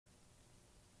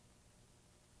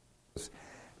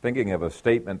thinking of a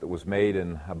statement that was made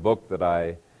in a book that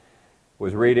I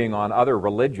was reading on other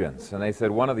religions, and they said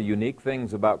one of the unique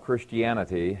things about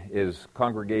Christianity is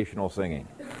congregational singing.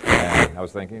 And I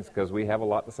was thinking it's because we have a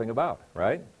lot to sing about,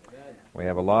 right? We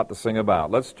have a lot to sing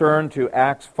about. Let's turn to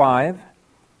Acts 5.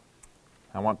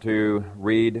 I want to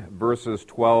read verses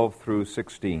 12 through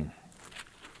 16.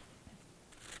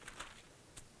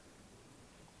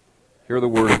 Hear the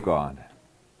word of God.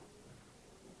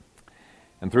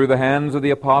 And through the hands of the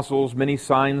apostles many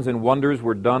signs and wonders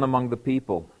were done among the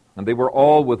people, and they were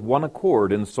all with one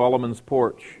accord in Solomon's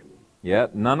porch.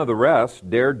 Yet none of the rest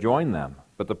dared join them,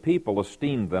 but the people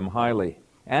esteemed them highly.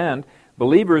 And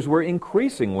believers were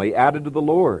increasingly added to the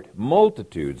Lord,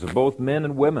 multitudes of both men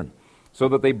and women, so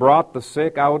that they brought the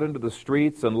sick out into the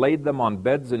streets and laid them on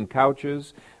beds and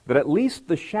couches, that at least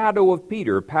the shadow of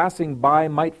Peter passing by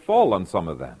might fall on some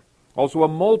of them. Also a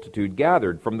multitude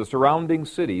gathered from the surrounding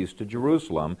cities to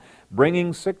Jerusalem,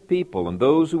 bringing sick people and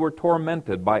those who were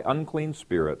tormented by unclean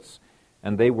spirits,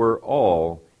 and they were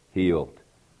all healed.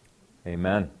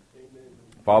 Amen. Amen.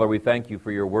 Father, we thank you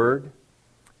for your word.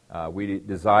 We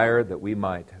desire that we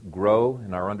might grow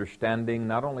in our understanding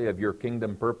not only of your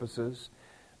kingdom purposes,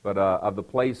 but of the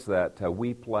place that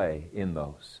we play in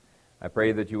those. I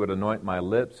pray that you would anoint my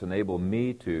lips, enable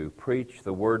me to preach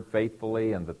the word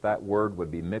faithfully, and that word would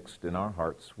be mixed in our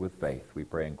hearts with faith. We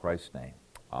pray in Christ's name.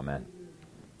 Amen.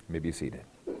 You may be seated.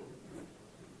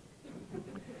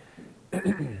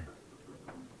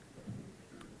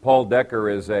 Paul Decker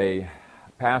is a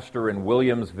pastor in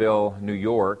Williamsville, New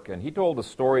York, and he told a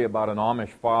story about an Amish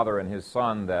father and his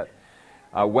son that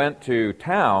went to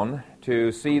town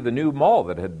to see the new mall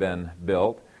that had been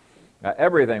built.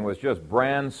 Everything was just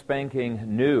brand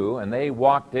spanking new, and they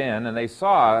walked in and they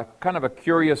saw kind of a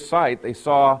curious sight. They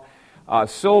saw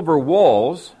silver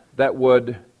walls that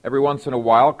would every once in a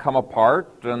while come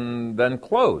apart and then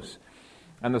close.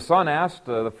 And the son asked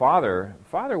the father,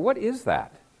 "Father, what is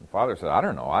that?" The father said, "I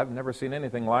don't know. I've never seen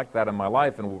anything like that in my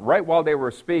life." And right while they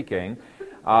were speaking,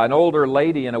 an older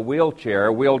lady in a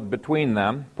wheelchair wheeled between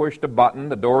them, pushed a button,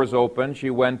 the doors opened,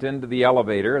 she went into the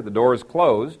elevator, the doors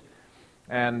closed.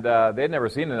 And they'd never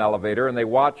seen an elevator, and they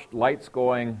watched lights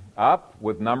going up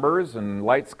with numbers and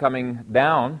lights coming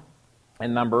down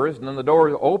in numbers. And then the door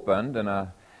opened, and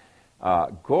a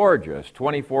gorgeous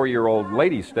 24-year-old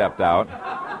lady stepped out.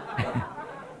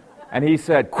 And he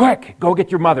said, "Quick, go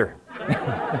get your mother."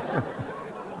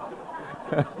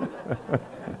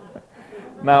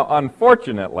 Now,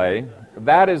 unfortunately,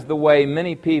 that is the way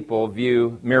many people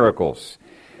view miracles.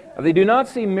 They do not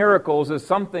see miracles as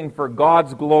something for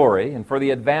God's glory and for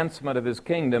the advancement of His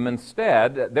kingdom.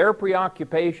 Instead, their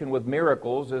preoccupation with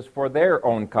miracles is for their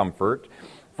own comfort,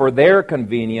 for their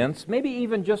convenience, maybe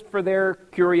even just for their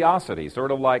curiosity,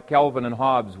 sort of like Calvin and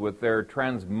Hobbes with their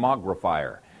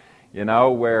transmogrifier,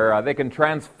 where they can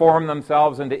transform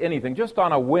themselves into anything just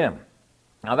on a whim.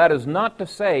 Now, that is not to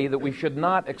say that we should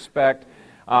not expect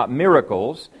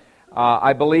miracles.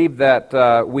 I believe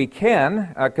that we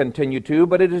can continue to,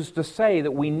 but it is to say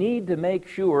that we need to make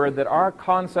sure that our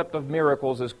concept of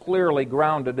miracles is clearly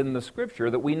grounded in the Scripture,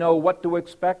 that we know what to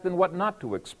expect and what not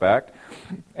to expect.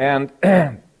 And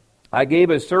I gave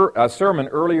a sermon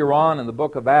earlier on in the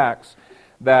book of Acts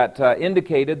that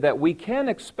indicated that we can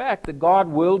expect that God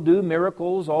will do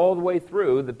miracles all the way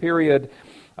through the period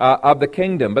of the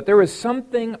kingdom. But there is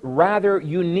something rather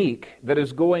unique that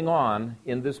is going on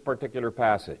in this particular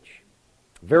passage.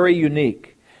 Very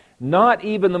unique. Not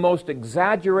even the most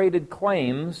exaggerated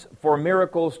claims for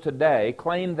miracles today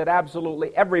claim that absolutely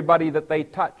everybody that they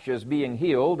touch is being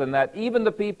healed, and that even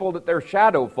the people that their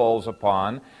shadow falls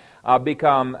upon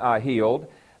become healed.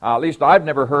 At least I've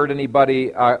never heard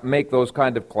anybody make those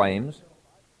kind of claims.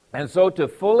 And so to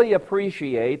fully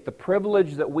appreciate the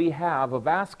privilege that we have of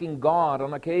asking God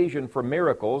on occasion for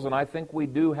miracles, and I think we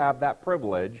do have that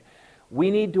privilege, we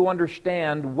need to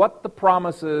understand what the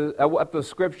promises, what the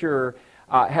Scripture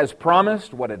has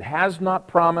promised, what it has not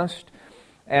promised.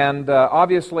 And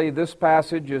obviously this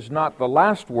passage is not the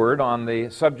last word on the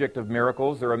subject of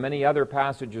miracles. There are many other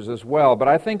passages as well, but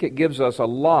I think it gives us a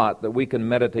lot that we can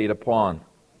meditate upon.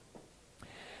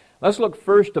 Let's look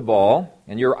first of all,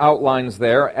 in your outlines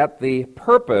there, at the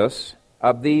purpose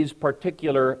of these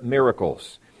particular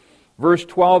miracles. Verse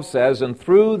 12 says, "And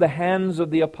through the hands of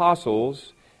the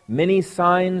apostles many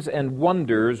signs and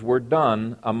wonders were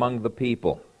done among the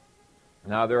people."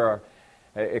 Now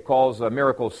it calls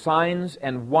miracles signs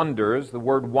and wonders. The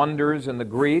word wonders in the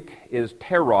Greek is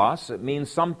teros. It means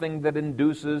something that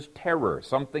induces terror,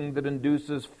 something that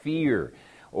induces fear,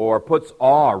 or puts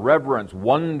awe, reverence,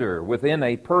 wonder within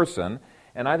a person.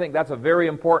 And I think that's a very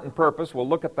important purpose. We'll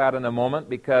look at that in a moment,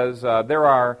 because there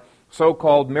are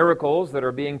so-called miracles that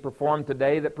are being performed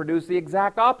today that produce the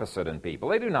exact opposite in people.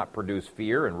 They do not produce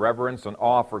fear and reverence and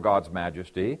awe for God's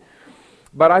majesty.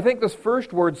 But I think this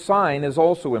first word, sign, is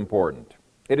also important.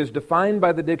 It is defined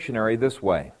by the dictionary this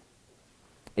way.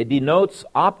 It denotes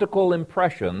optical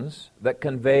impressions that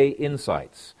convey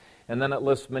insights. And then it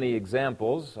lists many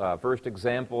examples. First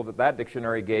example that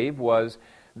dictionary gave was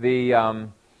the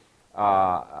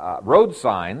road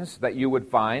signs that you would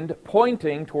find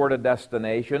pointing toward a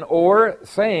destination or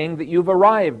saying that you've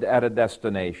arrived at a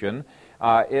destination.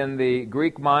 In the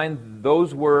Greek mind,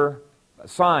 those were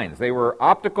signs. They were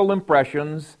optical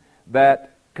impressions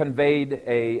that conveyed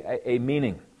a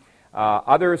meaning.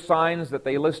 Other signs that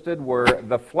they listed were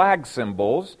the flag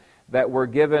symbols that were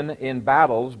given in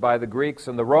battles by the Greeks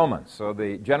and the Romans. So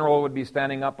the general would be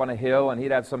standing up on a hill, and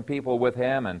he'd have some people with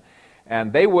him,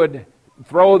 and they would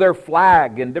throw their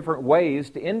flag in different ways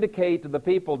to indicate to the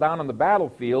people down on the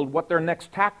battlefield what their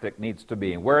next tactic needs to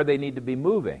be and where they need to be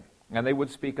moving. And they would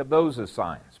speak of those as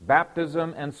signs.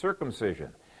 Baptism and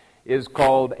circumcision is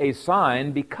called a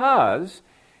sign because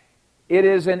it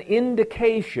is an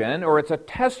indication, or it's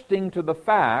attesting to the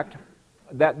fact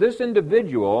that this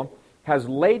individual has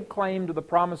laid claim to the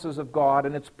promises of God,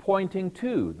 and it's pointing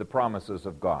to the promises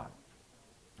of God.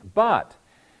 But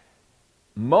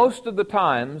most of the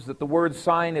times that the word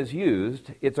sign is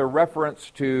used, it's a reference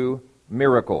to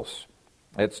miracles.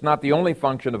 It's not the only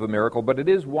function of a miracle, but it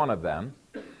is one of them.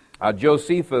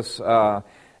 Josephus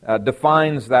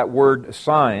defines that word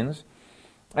signs,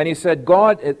 and he said,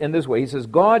 God, in this way, he says,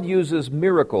 God uses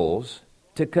miracles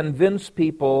to convince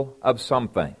people of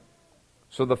something.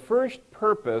 So the first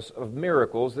purpose of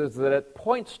miracles is that it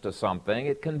points to something,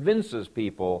 it convinces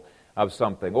people of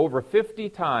something. Over 50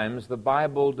 times the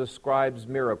Bible describes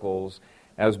miracles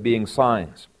as being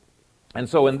signs. And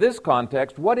so in this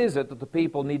context, what is it that the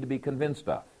people need to be convinced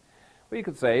of? Well, you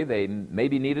could say they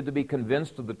maybe needed to be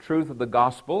convinced of the truth of the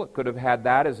gospel. It could have had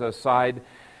that as a side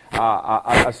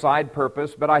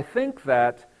purpose. But I think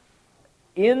that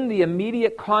in the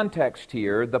immediate context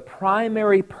here, the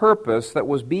primary purpose that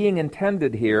was being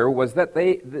intended here was that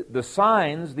the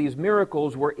signs, these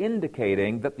miracles, were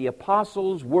indicating that the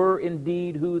apostles were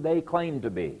indeed who they claimed to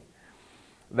be,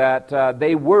 that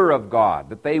they were of God,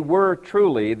 that they were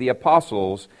truly the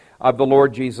apostles of the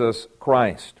Lord Jesus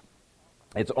Christ.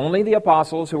 It's only the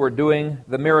apostles who are doing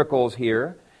the miracles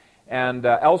here. And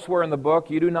elsewhere in the book,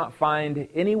 you do not find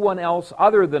anyone else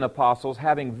other than apostles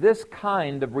having this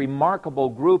kind of remarkable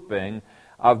grouping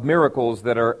of miracles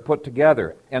that are put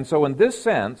together. And so in this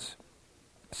sense,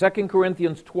 2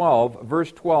 Corinthians 12,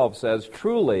 verse 12 says,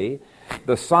 "Truly,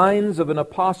 the signs of an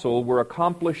apostle were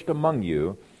accomplished among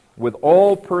you with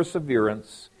all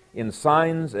perseverance in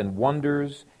signs and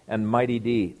wonders and mighty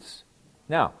deeds."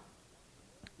 Now,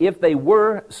 if they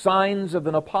were signs of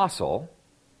an apostle,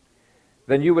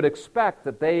 then you would expect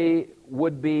that they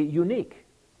would be unique.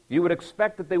 You would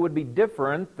expect that they would be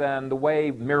different than the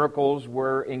way miracles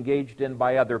were engaged in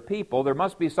by other people. There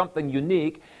must be something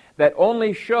unique that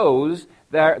only shows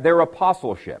their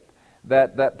apostleship,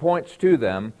 that points to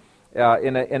them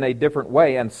in a different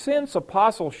way. And since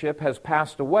apostleship has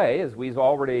passed away, as we've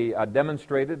already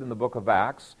demonstrated in the book of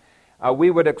Acts,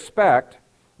 we would expect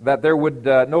that there would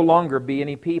no longer be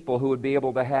any people who would be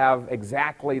able to have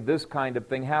exactly this kind of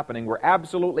thing happening, where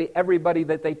absolutely everybody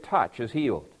that they touch is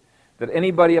healed, that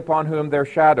anybody upon whom their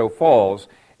shadow falls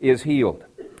is healed.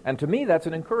 And to me, that's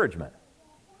an encouragement.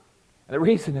 And the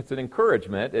reason it's an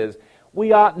encouragement is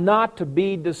we ought not to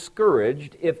be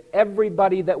discouraged if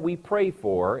everybody that we pray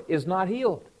for is not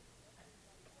healed.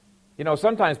 You know,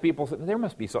 sometimes people say, there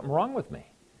must be something wrong with me.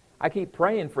 I keep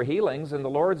praying for healings, and the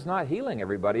Lord's not healing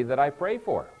everybody that I pray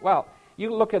for. Well,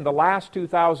 you look in the last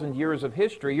 2,000 years of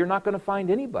history, you're not going to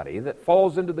find anybody that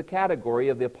falls into the category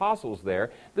of the apostles there.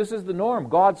 This is the norm.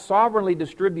 God sovereignly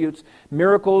distributes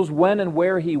miracles when and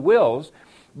where He wills,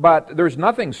 but there's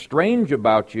nothing strange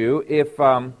about you if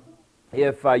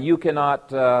you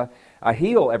cannot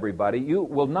heal everybody. You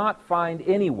will not find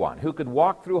anyone who could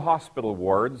walk through hospital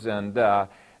wards and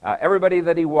everybody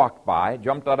that he walked by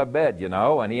jumped out of bed,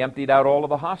 and he emptied out all of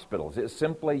the hospitals. It's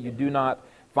simply, you do not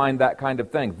find that kind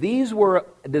of thing. These were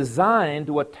designed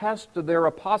to attest to their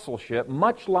apostleship,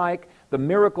 much like the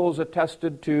miracles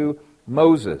attested to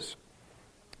Moses.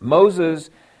 Moses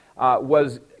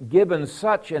was given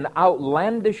such an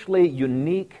outlandishly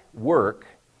unique work,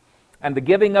 and the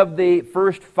giving of the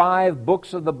first 5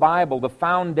 books of the Bible, the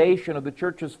foundation of the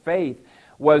church's faith,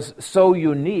 was so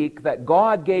unique that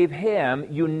God gave him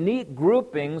unique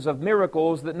groupings of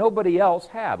miracles that nobody else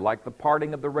had, like the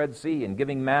parting of the Red Sea and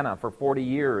giving manna for 40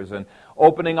 years and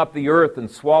opening up the earth and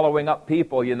swallowing up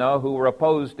people, who were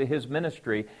opposed to his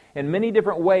ministry. In many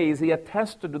different ways, he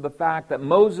attested to the fact that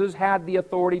Moses had the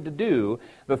authority to do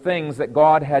the things that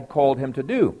God had called him to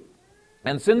do.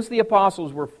 And since the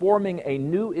apostles were forming a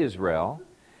new Israel,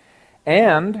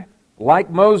 and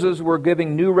like Moses were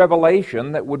giving new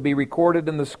revelation that would be recorded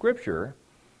in the Scripture,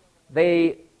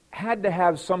 they had to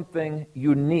have something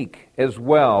unique as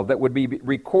well that would be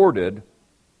recorded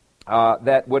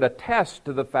that would attest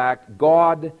to the fact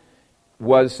God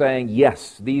was saying,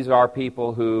 yes, these are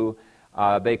people who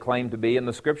they claim to be, and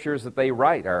the Scriptures that they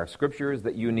write are Scriptures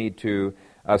that you need to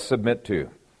submit to.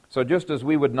 So just as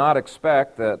we would not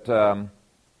expect that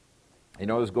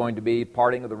there's going to be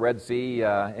parting of the Red Sea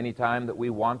anytime that we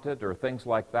want it or things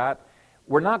like that,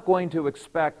 we're not going to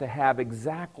expect to have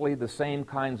exactly the same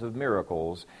kinds of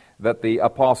miracles that the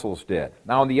apostles did.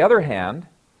 Now, on the other hand,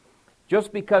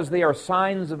 just because they are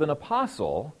signs of an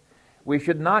apostle, we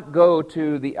should not go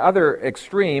to the other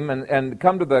extreme and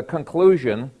come to the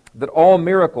conclusion that all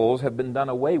miracles have been done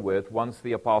away with once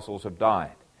the apostles have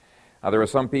died. Now, there are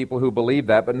some people who believe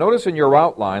that, but notice in your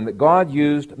outline that God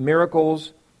used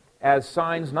miracles as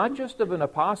signs not just of an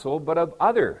apostle, but of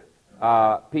other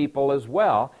people as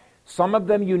well. Some of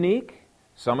them unique,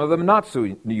 some of them not so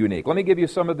unique. Let me give you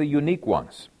some of the unique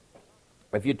ones.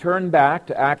 If you turn back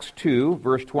to Acts 2,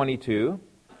 verse 22,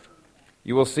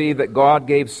 you will see that God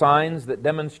gave signs that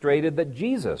demonstrated that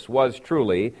Jesus was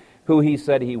truly who he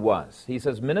said he was. He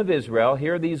says, "Men of Israel,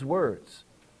 hear these words.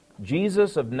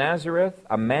 Jesus of Nazareth,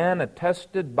 a man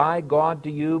attested by God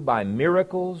to you by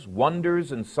miracles,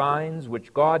 wonders, and signs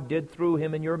which God did through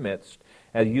him in your midst,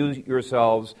 as you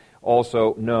yourselves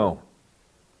also know."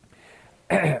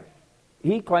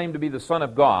 He claimed to be the Son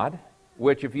of God,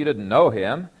 which, if you didn't know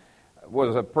him,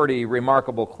 was a pretty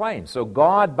remarkable claim. So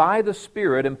God, by the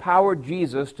Spirit, empowered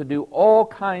Jesus to do all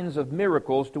kinds of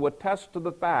miracles to attest to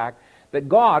the fact that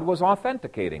God was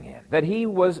authenticating him, that he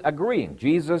was agreeing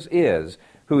Jesus is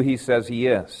who he says he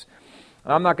is.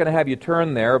 I'm not going to have you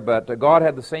turn there, but God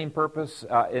had the same purpose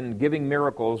in giving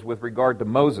miracles with regard to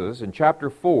Moses. In chapter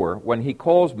 4, when he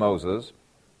calls Moses,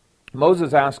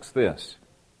 Moses asks this,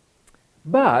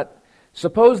 "But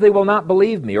suppose they will not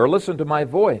believe me or listen to my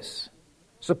voice.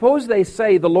 Suppose they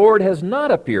say, 'The Lord has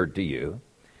not appeared to you.'"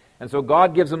 And so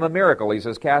God gives him a miracle. He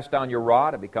says, "Cast down your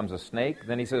rod," it becomes a snake.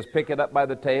 Then he says, "Pick it up by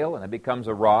the tail," and it becomes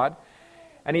a rod.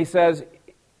 And he says,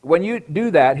 when you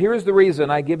do that, here's the reason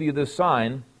I give you this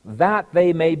sign, that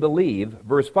they may believe,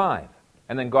 verse 5.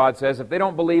 And then God says, if they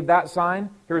don't believe that sign,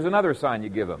 here's another sign you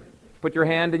give them. Put your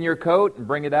hand in your coat and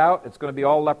bring it out. It's going to be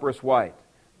all leprous white.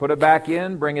 Put it back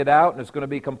in, bring it out, and it's going to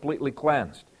be completely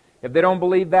cleansed. If they don't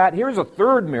believe that, here's a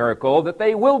third miracle that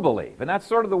they will believe. And that's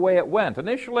sort of the way it went.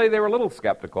 Initially, they were a little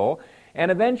skeptical,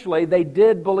 and eventually they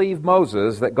did believe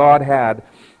Moses that God had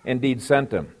indeed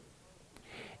sent him.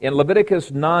 In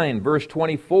Leviticus 9, verse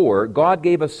 24, God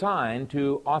gave a sign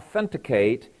to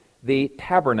authenticate the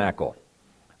tabernacle.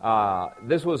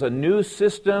 This was a new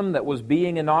system that was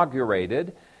being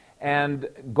inaugurated, and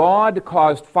God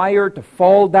caused fire to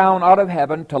fall down out of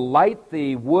heaven to light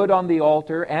the wood on the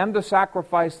altar and the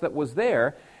sacrifice that was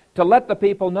there, to let the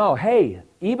people know, hey,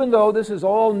 even though this is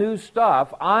all new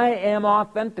stuff, I am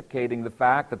authenticating the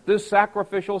fact that this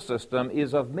sacrificial system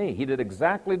is of me. He did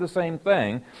exactly the same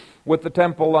thing with the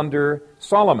temple under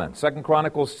Solomon. 2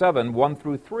 Chronicles 7, 1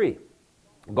 through 3.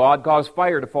 God caused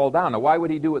fire to fall down. Now, why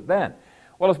would he do it then?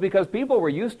 Well, it's because people were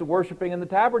used to worshiping in the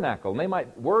tabernacle, and they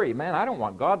might worry, man, I don't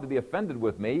want God to be offended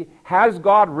with me. Has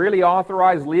God really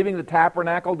authorized leaving the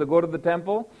tabernacle to go to the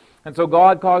temple? And so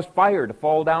God caused fire to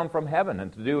fall down from heaven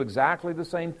and to do exactly the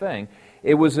same thing.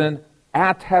 It was an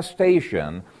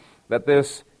attestation that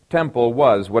this temple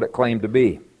was what it claimed to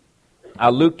be.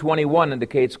 Luke 21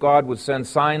 indicates God would send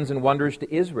signs and wonders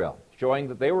to Israel, showing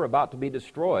that they were about to be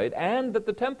destroyed and that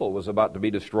the temple was about to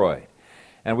be destroyed.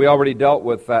 And we already dealt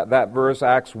with that verse,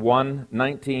 Acts 1,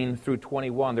 19 through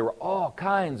 21. There were all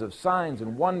kinds of signs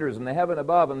and wonders in the heaven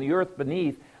above and the earth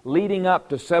beneath leading up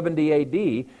to 70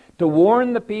 A.D. to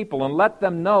warn the people and let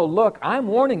them know, look, I'm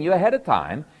warning you ahead of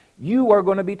time. You are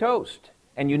going to be toast,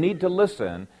 and you need to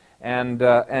listen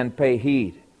and pay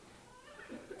heed.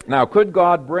 Now, could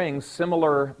God bring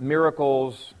similar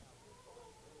miracles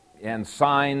and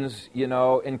signs,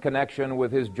 in connection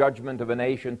with his judgment of a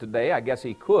nation today? I guess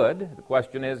he could. The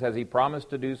question is, has he promised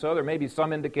to do so? There may be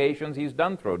some indications he's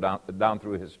done down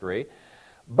through history.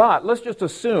 But let's just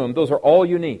assume those are all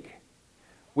unique.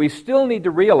 We still need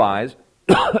to realize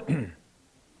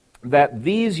that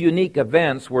these unique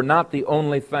events were not the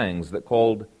only things that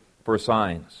called for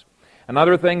signs.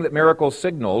 Another thing that miracles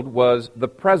signaled was the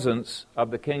presence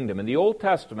of the kingdom. In the Old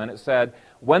Testament, it said,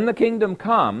 when the kingdom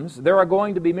comes, there are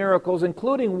going to be miracles,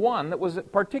 including one that was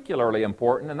particularly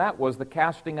important, and that was the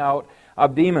casting out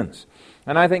of demons.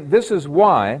 And I think this is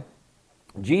why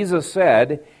Jesus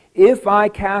said, if I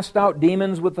cast out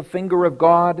demons with the finger of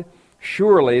God,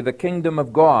 surely the kingdom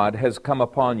of God has come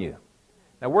upon you.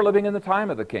 Now, we're living in the time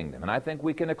of the kingdom, and I think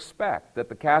we can expect that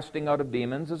the casting out of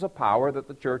demons is a power that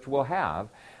the church will have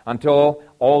until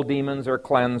all demons are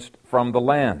cleansed from the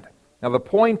land. Now, the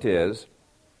point is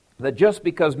that just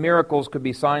because miracles could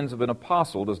be signs of an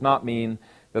apostle does not mean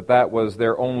that that was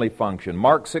their only function.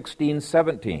 Mark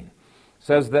 16:17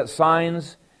 says that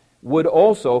signs would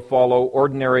also follow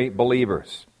ordinary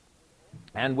believers,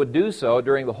 and would do so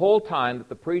during the whole time that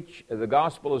the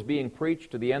gospel is being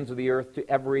preached to the ends of the earth to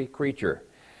every creature.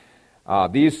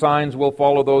 These signs will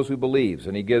follow those who believe,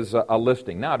 and he gives a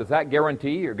listing. Now, does that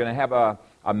guarantee you're going to have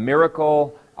a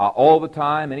miracle all the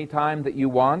time, any time that you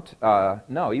want?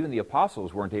 No, even the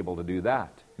apostles weren't able to do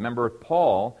that. Remember,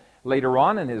 Paul, later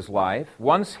on in his life,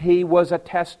 once he was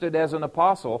attested as an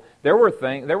apostle, there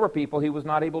were people he was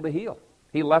not able to heal.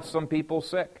 He left some people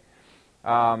sick.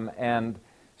 And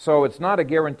so it's not a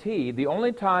guarantee. The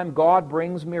only time God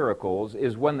brings miracles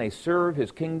is when they serve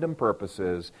His kingdom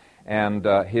purposes and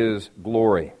His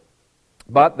glory.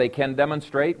 But they can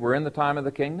demonstrate we're in the time of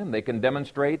the kingdom. They can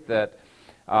demonstrate that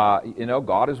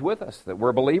God is with us, that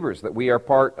we're believers, that we are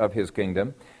part of His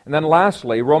kingdom. And then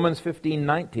lastly, Romans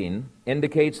 15:19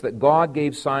 indicates that God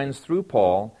gave signs through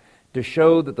Paul to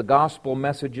show that the gospel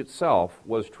message itself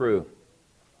was true.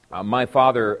 My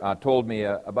father told me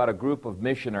about a group of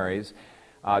missionaries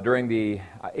during the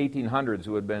 1800s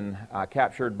who had been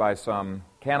captured by some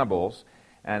cannibals,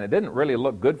 and it didn't really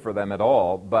look good for them at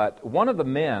all, but one of the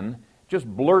men just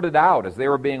blurted out as they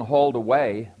were being hauled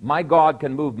away, "My God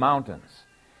can move mountains."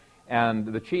 And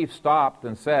the chief stopped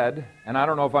and said, and I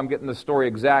don't know if I'm getting the story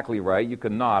exactly right, you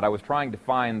can nod, I was trying to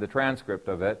find the transcript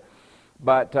of it,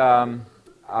 but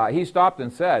he stopped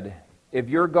and said, "If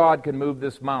your God can move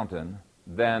this mountain,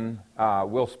 then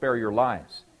we'll spare your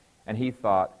lives." And he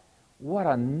thought, what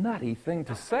a nutty thing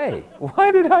to say.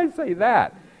 Why did I say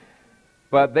that?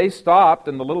 But they stopped,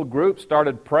 and the little group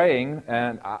started praying,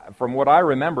 and from what I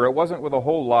remember, it wasn't with a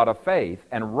whole lot of faith.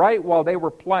 And right while they were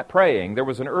praying, there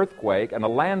was an earthquake and a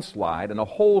landslide, and a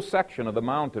whole section of the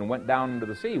mountain went down into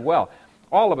the sea. Well,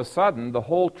 all of a sudden, the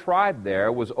whole tribe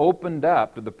there was opened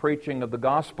up to the preaching of the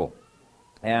gospel.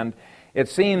 And it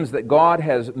seems that God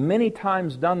has many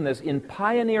times done this in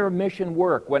pioneer mission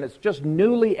work when it's just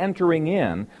newly entering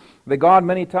in, that God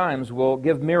many times will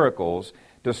give miracles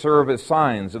to serve as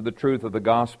signs of the truth of the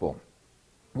gospel.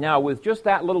 Now, with just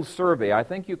that little survey, I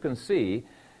think you can see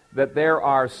that there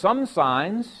are some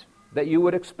signs that you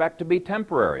would expect to be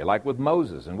temporary, like with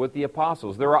Moses and with the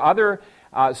apostles. There are other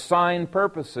sign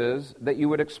purposes that you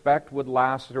would expect would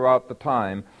last throughout the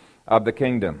time of the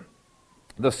kingdom.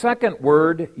 The second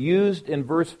word used in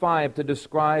verse 5 to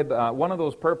describe one of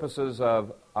those purposes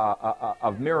of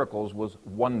miracles was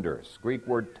wonders. Greek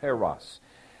word teros.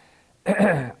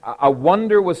 A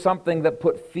wonder was something that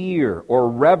put fear or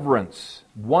reverence,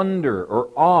 wonder or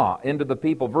awe into the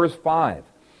people. Verse 5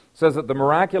 says that the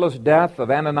miraculous death of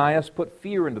Ananias put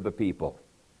fear into the people.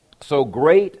 So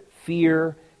great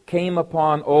fear came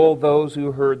upon all those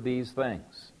who heard these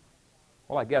things.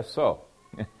 Well, I guess so.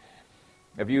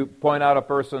 If you point out a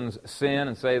person's sin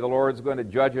and say the Lord's going to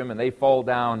judge him and they fall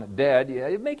down dead,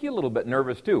 it'd make you a little bit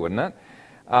nervous too, wouldn't it?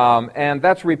 And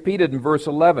that's repeated in verse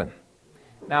 11.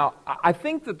 Now, I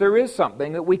think that there is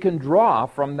something that we can draw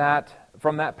from that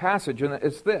passage, and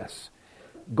it's this.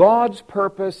 God's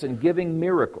purpose in giving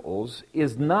miracles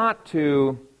is not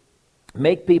to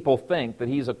make people think that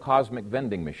He's a cosmic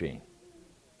vending machine.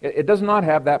 It does not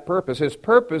have that purpose. His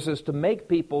purpose is to make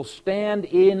people stand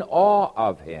in awe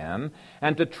of Him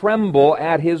and to tremble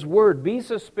at His word. Be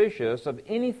suspicious of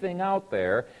anything out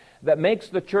there that makes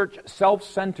the church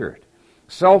self-centered,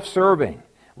 self-serving,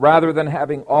 rather than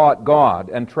having awe at God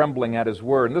and trembling at His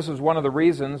word. And this is one of the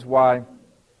reasons why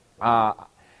I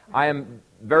am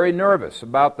very nervous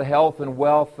about the health and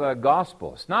wealth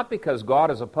gospel. It's not because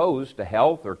God is opposed to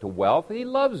health or to wealth. He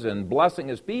loves and blessing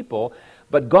His people,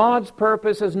 but God's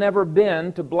purpose has never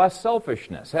been to bless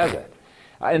selfishness, has it?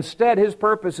 Instead, His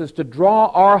purpose is to draw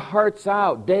our hearts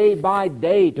out day by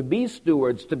day, to be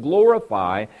stewards, to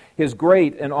glorify His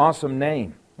great and awesome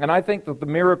name. And I think that the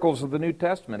miracles of the New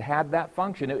Testament had that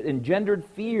function. It engendered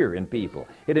fear in people.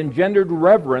 It engendered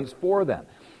reverence for them.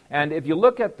 And if you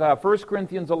look at 1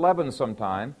 Corinthians 11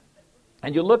 sometime,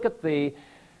 and you look at the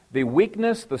the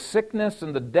weakness, the sickness,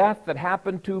 and the death that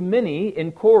happened to many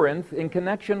in Corinth in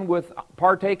connection with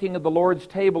partaking of the Lord's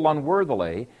table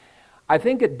unworthily, I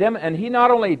think and he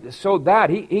not only showed that,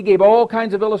 he gave all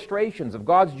kinds of illustrations of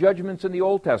God's judgments in the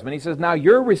Old Testament. He says, now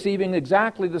you're receiving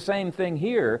exactly the same thing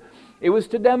here. It was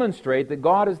to demonstrate that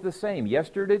God is the same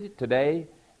yesterday, today,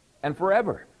 and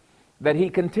forever. That He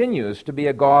continues to be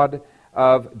a God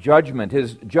of judgment.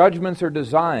 His judgments are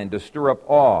designed to stir up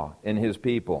awe in His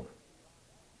people.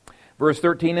 Verse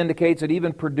 13 indicates it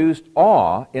even produced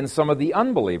awe in some of the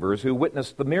unbelievers who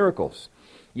witnessed the miracles.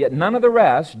 Yet none of the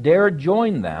rest dared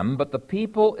join them, but the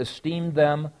people esteemed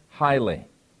them highly.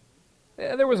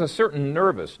 There was a certain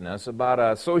nervousness about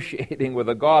associating with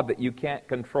a God that you can't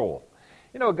control.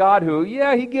 You know, a God who,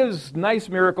 He gives nice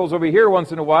miracles over here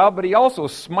once in a while, but He also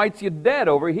smites you dead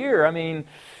over here. I mean,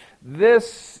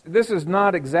 this is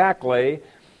not exactly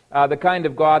the kind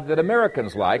of God that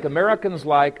Americans like. Americans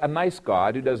like a nice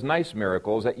God who does nice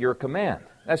miracles at your command.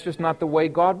 That's just not the way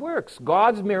God works.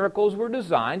 God's miracles were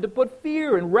designed to put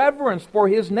fear and reverence for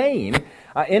His name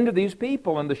into these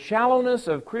people. And the shallowness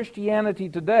of Christianity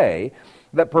today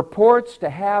that purports to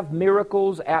have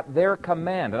miracles at their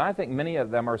command, and I think many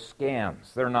of them are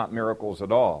scams. They're not miracles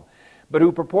at all. But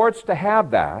who purports to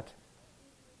have that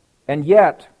and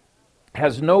yet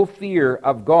has no fear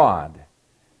of God,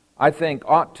 I think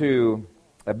ought to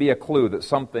be a clue that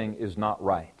something is not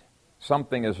right.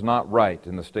 Something is not right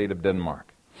in the state of Denmark.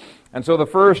 And so the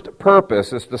first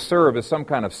purpose is to serve as some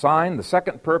kind of sign. The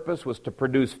second purpose was to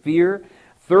produce fear.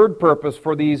 Third purpose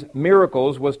for these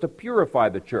miracles was to purify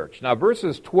the church. Now,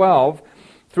 verses 12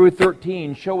 through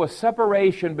 13 show a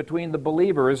separation between the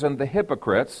believers and the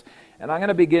hypocrites. And I'm going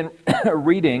to begin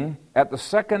reading at the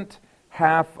second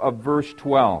half of verse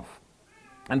 12.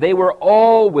 And they were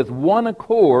all with one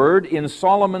accord in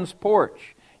Solomon's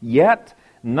porch, yet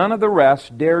none of the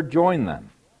rest dared join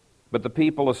them, but the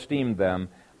people esteemed them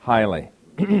highly.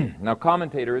 Now,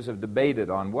 commentators have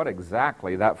debated on what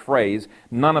exactly that phrase,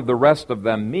 none of the rest of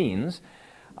them, means.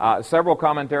 Several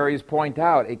commentaries point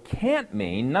out it can't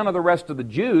mean none of the rest of the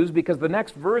Jews, because the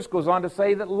next verse goes on to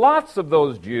say that lots of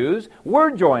those Jews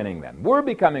were joining them, were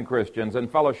becoming Christians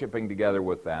and fellowshipping together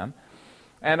with them.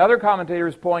 And other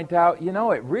commentators point out,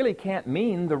 it really can't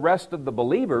mean the rest of the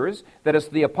believers, that it's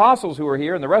the apostles who are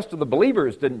here and the rest of the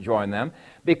believers didn't join them,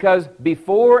 because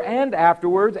before and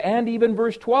afterwards, and even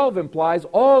verse 12 implies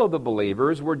all of the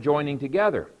believers were joining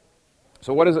together.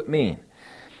 So what does it mean?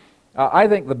 I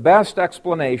think the best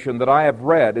explanation that I have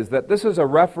read is that this is a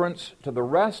reference to the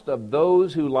rest of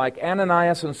those who, like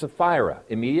Ananias and Sapphira,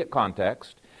 immediate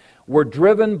context, were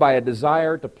driven by a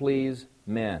desire to please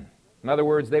men. In other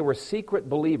words, they were secret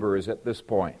believers at this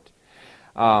point.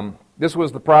 This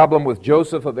was the problem with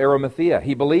Joseph of Arimathea.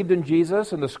 He believed in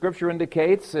Jesus, and the Scripture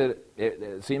indicates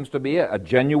it seems to be a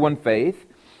genuine faith.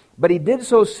 But he did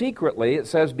so secretly, it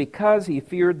says, because he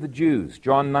feared the Jews.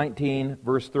 John 19,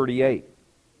 verse 38.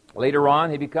 Later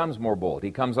on, he becomes more bold. He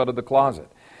comes out of the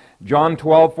closet. John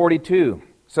 12:42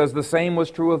 says the same was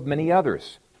true of many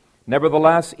others.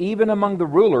 Nevertheless, even among the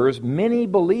rulers, many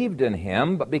believed in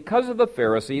him, but because of the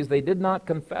Pharisees, they did not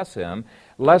confess him,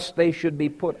 lest they should be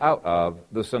put out of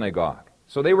the synagogue.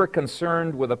 So they were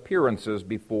concerned with appearances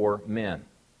before men.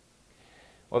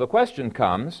 Well, the question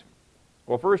comes,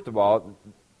 first of all,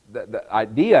 the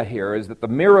idea here is that the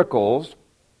miracles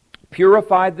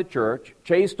purified the church,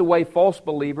 chased away false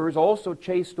believers, also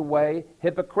chased away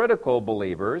hypocritical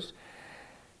believers.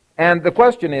 And the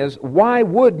question is, why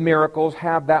would miracles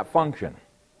have that function?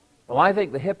 Well, I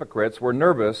think the hypocrites were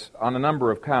nervous on a number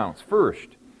of counts. First,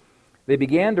 they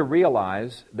began to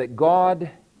realize that God,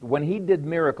 when He did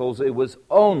miracles, it was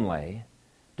only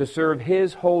to serve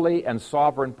His holy and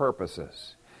sovereign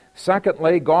purposes.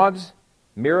 Secondly, God's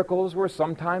miracles were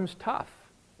sometimes tough.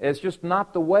 It's just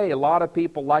not the way a lot of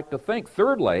people like to think.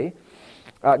 Thirdly,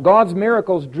 God's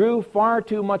miracles drew far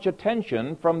too much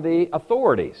attention from the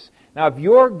authorities. Now, if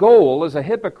your goal as a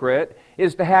hypocrite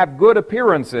is to have good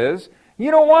appearances,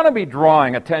 you don't want to be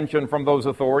drawing attention from those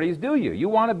authorities, do you? You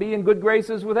want to be in good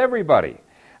graces with everybody.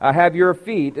 Have your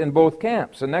feet in both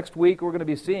camps. And next week we're going to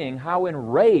be seeing how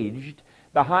enraged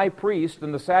the high priest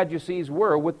and the Sadducees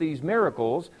were with these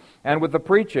miracles and with the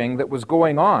preaching that was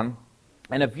going on.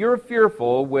 And if you're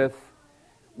fearful with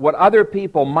what other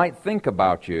people might think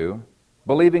about you,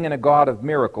 believing in a God of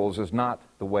miracles is not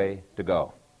the way to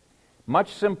go.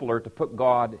 Much simpler to put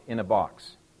God in a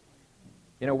box.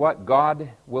 You know what?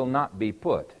 God will not be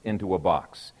put into a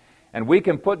box. And we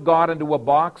can put God into a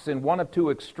box in one of two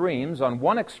extremes. On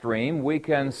one extreme, we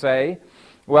can say,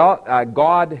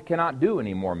 God cannot do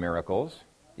any more miracles.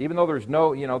 even though there's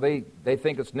no, they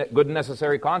think it's good and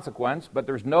necessary consequence, but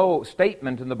there's no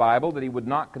statement in the Bible that he would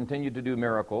not continue to do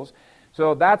miracles.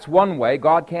 So that's one way.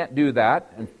 God can't do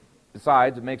that, and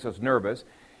besides, it makes us nervous.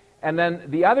 And then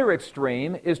the other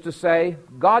extreme is to say,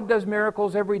 God does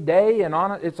miracles every day, and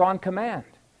it's on command.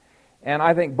 And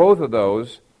I think both of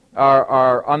those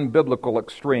are unbiblical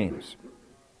extremes.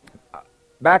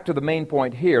 Back to the main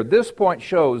point here. This point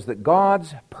shows that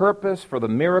God's purpose for the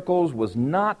miracles was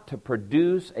not to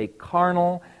produce a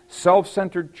carnal,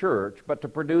 self-centered church, but to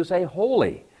produce a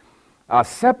holy,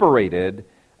 separated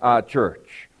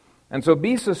church. And so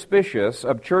be suspicious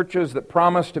of churches that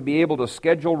promise to be able to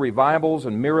schedule revivals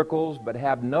and miracles, but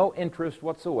have no interest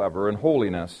whatsoever in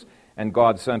holiness and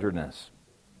God-centeredness.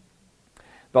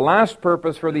 The last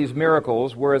purpose for these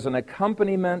miracles were as an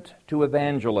accompaniment to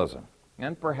evangelism.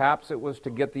 And perhaps it was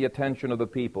to get the attention of the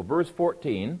people. Verse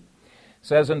 14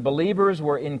 says, "And believers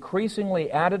were increasingly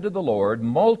added to the Lord,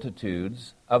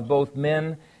 multitudes of both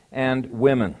men and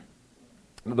women."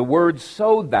 The word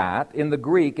 "so that" in the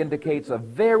Greek indicates a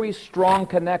very strong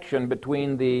connection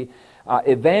between the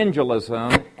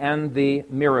evangelism and the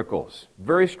miracles.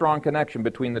 Very strong connection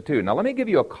between the two. Now let me give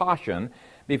you a caution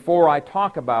before I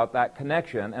talk about that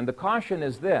connection, and the caution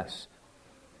is this.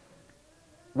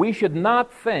 We should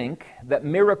not think that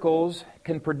miracles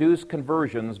can produce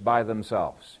conversions by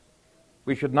themselves.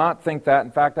 We should not think that.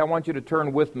 In fact, I want you to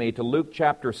turn with me to Luke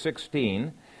chapter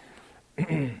 16.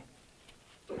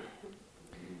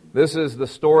 This is the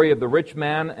story of the rich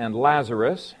man and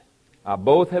Lazarus.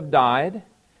 Both have died.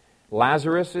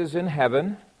 Lazarus is in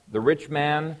heaven. The rich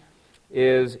man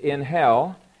is in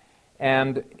hell.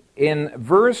 And in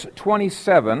verse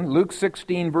 27, Luke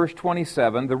 16, verse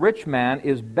 27, the rich man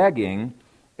is begging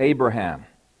Abraham.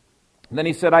 And then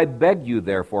he said, "I beg you,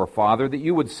 therefore, Father, that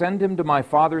you would send him to my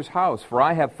father's house, for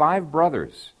I have 5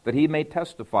 brothers, that he may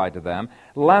testify to them,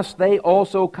 lest they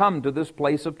also come to this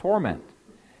place of torment."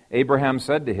 Abraham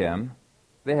said to him,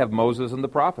 "They have Moses and the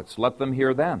prophets. Let them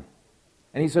hear them."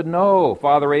 And he said, "No,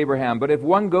 Father Abraham, but if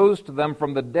one goes to them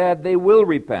from the dead, they will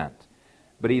repent."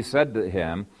 But he said to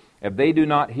him, "If they do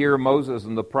not hear Moses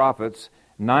and the prophets,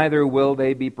 neither will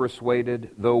they be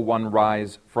persuaded, though one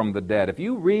rise from the dead." If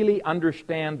you really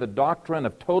understand the doctrine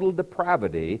of total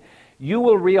depravity, you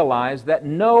will realize that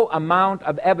no amount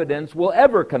of evidence will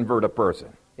ever convert a person.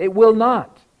 It will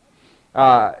not.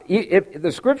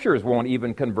 The Scriptures won't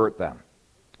even convert them.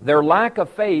 Their lack of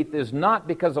faith is not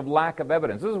because of lack of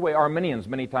evidence. This is the way Arminians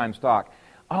many times talk.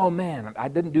 "Oh man, I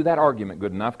didn't do that argument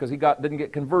good enough because he didn't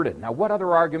get converted. Now what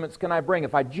other arguments can I bring?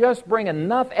 If I just bring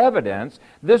enough evidence,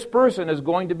 this person is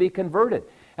going to be converted."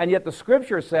 And yet the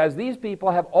Scripture says these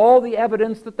people have all the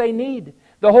evidence that they need.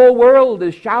 The whole world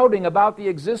is shouting about the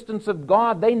existence of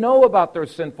God. They know about their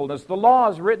sinfulness. The law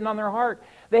is written on their heart.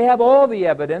 They have all the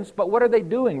evidence, but what are they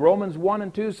doing? Romans 1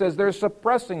 and 2 says they're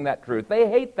suppressing that truth. They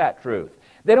hate that truth.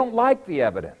 They don't like the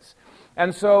evidence.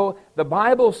 And so the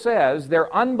Bible says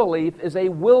their unbelief is a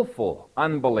willful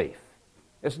unbelief.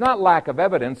 It's not lack of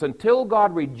evidence. Until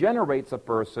God regenerates a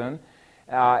person,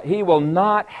 he will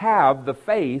not have the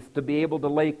faith to be able to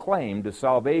lay claim to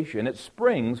salvation. It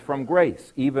springs from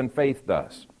grace. Even faith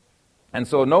does. And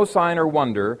so no sign or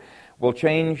wonder will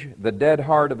change the dead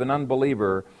heart of an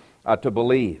unbeliever to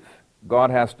believe. God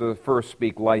has to first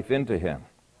speak life into him.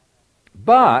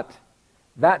 But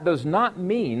that does not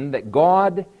mean that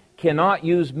God cannot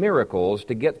use miracles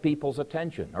to get people's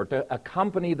attention or to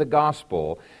accompany the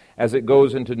gospel as it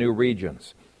goes into new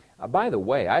regions. By the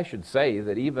way, I should say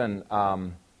that even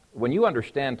when you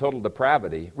understand total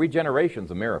depravity, regeneration's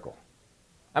a miracle.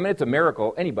 I mean, it's a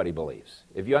miracle anybody believes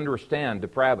if you understand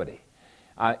depravity.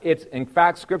 In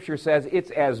fact, Scripture says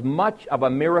it's as much of a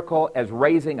miracle as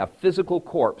raising a physical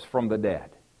corpse from the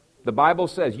dead. The Bible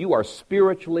says you are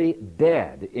spiritually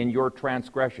dead in your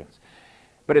transgressions.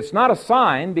 But it's not a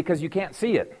sign because you can't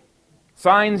see it.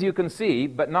 Signs you can see,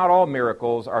 but not all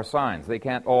miracles are signs. They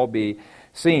can't all be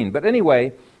seen. But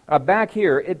anyway, back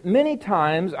here, it many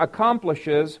times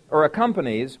accompanies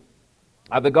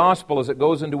the gospel as it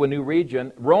goes into a new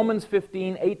region. Romans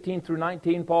 15, 18 through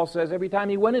 19, Paul says every time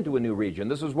he went into a new region,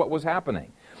 this is what was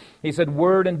happening. He said,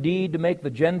 "Word and deed to make the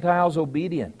Gentiles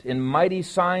obedient, in mighty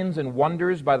signs and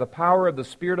wonders by the power of the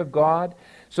Spirit of God,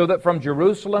 so that from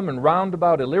Jerusalem and round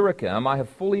about Illyricum I have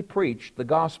fully preached the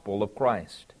gospel of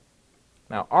Christ."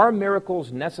 Now, are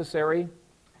miracles necessary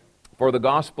for the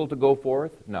gospel to go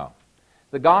forth? No.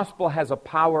 The gospel has a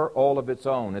power all of its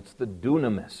own. It's the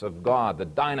dunamis of God, the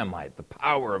dynamite, the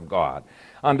power of God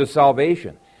unto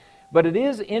salvation. But it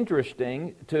is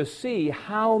interesting to see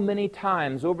how many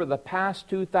times over the past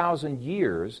 2,000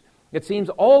 years, it seems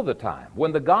all the time,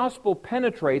 when the gospel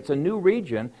penetrates a new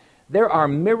region, There are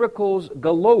miracles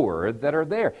galore that are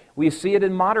there. We see it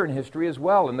in modern history as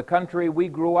well. In the country we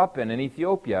grew up in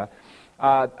Ethiopia,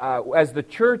 as the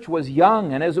church was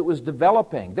young and as it was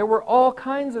developing, there were all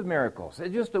kinds of miracles.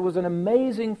 It was an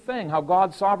amazing thing how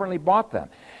God sovereignly brought them.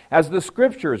 As the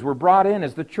Scriptures were brought in,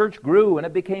 as the church grew and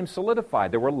it became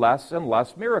solidified, there were less and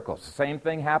less miracles. The same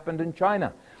thing happened in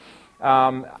China.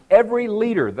 Every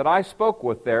leader that I spoke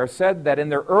with there said that in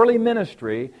their early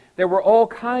ministry, there were all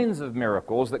kinds of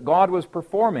miracles that God was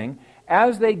performing.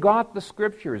 As they got the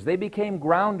Scriptures, they became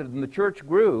grounded and the church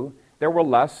grew, there were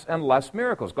less and less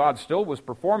miracles. God still was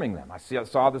performing them. I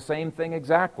saw the same thing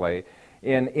exactly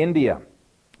in India.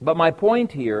 But my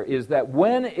point here is that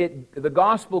when the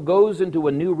gospel goes into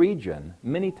a new region,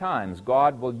 many times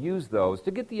God will use those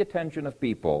to get the attention of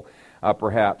people,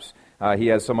 perhaps. He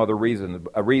has some other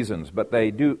reasons, but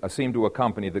they do seem to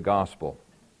accompany the gospel.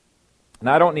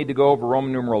 Now, I don't need to go over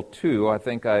Roman numeral 2. I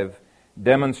think I've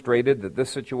demonstrated that this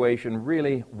situation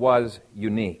really was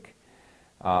unique.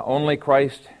 Only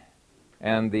Christ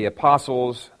and the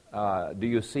apostles do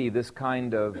you see this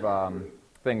kind of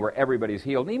thing where everybody's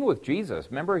healed. And even with Jesus,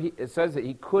 remember it says that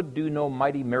he could do no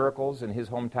mighty miracles in his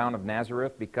hometown of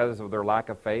Nazareth because of their lack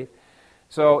of faith.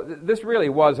 So this really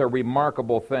was a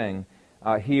remarkable thing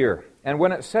here. And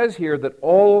when it says here that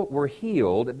all were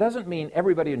healed, it doesn't mean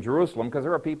everybody in Jerusalem, because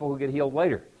there are people who get healed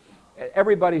later.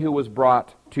 Everybody who was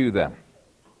brought to them.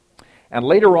 And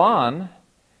later on,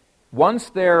 once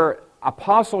their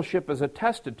apostleship is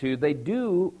attested to, they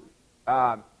do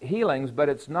healings, but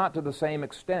it's not to the same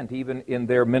extent even in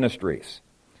their ministries.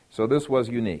 So this was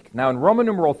unique. Now in Roman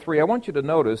numeral 3, I want you to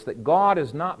notice that God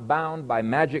is not bound by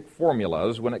magic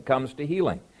formulas when it comes to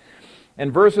healing.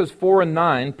 In verses 4 and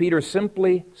 9, Peter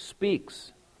simply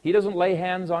speaks. He doesn't lay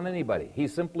hands on anybody. He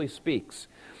simply speaks.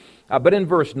 But in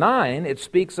verse 9, it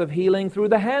speaks of healing through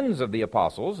the hands of the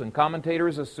apostles, and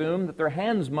commentators assume that their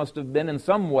hands must have been in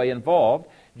some way involved.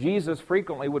 Jesus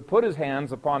frequently would put his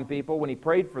hands upon people when he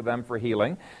prayed for them for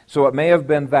healing, so it may have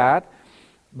been that.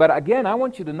 But again, I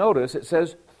want you to notice it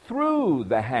says, through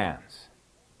the hands.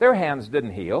 Their hands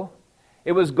didn't heal.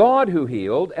 It was God who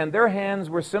healed, and their hands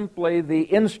were simply the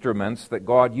instruments that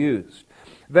God used.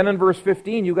 Then in verse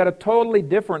 15, you've got a totally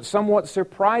different, somewhat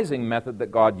surprising method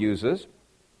that God uses.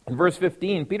 In verse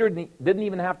 15, Peter didn't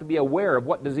even have to be aware of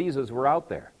what diseases were out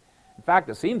there. In fact,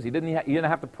 it seems he didn't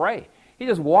have to pray. He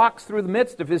just walks through the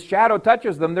midst. If his shadow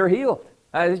touches them, they're healed.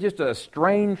 It's just a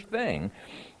strange thing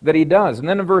that he does. And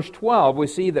then in verse 12, we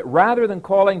see that rather than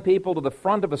calling people to the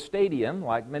front of a stadium,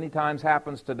 like many times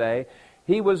happens today,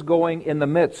 he was going in the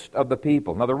midst of the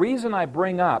people. Now, the reason I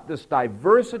bring up this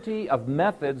diversity of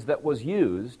methods that was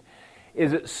used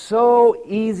is it's so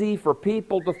easy for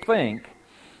people to think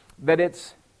that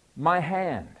it's my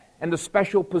hand and the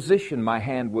special position my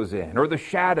hand was in, or the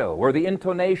shadow, or the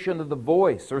intonation of the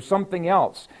voice, or something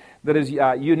else that is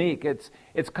unique.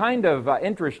 It's kind of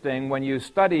interesting when you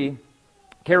study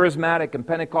charismatic and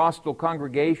Pentecostal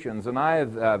congregations, and I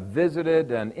have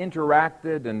visited and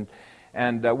interacted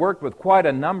and worked with quite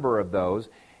a number of those,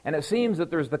 and it seems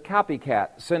that there's the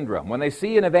copycat syndrome. When they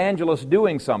see an evangelist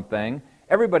doing something,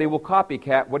 everybody will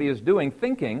copycat what he is doing,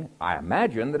 thinking, I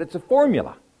imagine, that it's a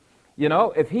formula. You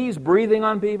know, if he's breathing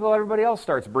on people, everybody else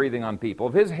starts breathing on people.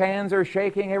 If his hands are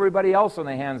shaking, everybody else on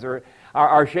the hands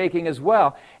are shaking as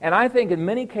well. And I think in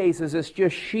many cases it's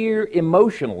just sheer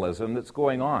emotionalism that's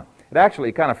going on. It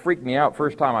actually kind of freaked me out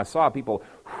first time I saw people,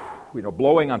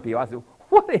 blowing on people. I said,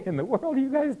 what in the world are you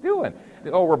guys doing?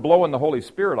 Oh, we're blowing the Holy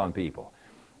Spirit on people.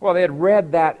 Well, they had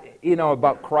read that,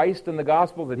 about Christ in the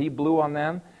Gospel, that he blew on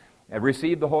them and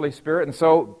received the Holy Spirit. And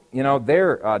so,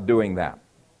 they're doing that.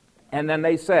 And then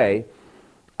they say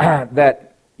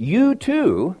that you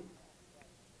too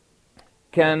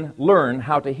can learn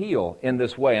how to heal in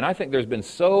this way. And I think there's been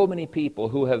so many people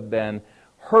who have been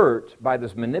hurt by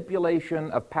this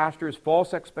manipulation of pastors'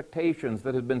 false expectations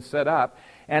that have been set up.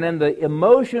 And in the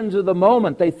emotions of the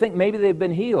moment, they think maybe they've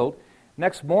been healed.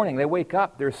 Next morning, they wake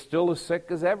up, they're still as sick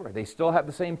as ever. They still have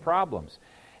the same problems.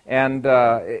 And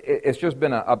it's just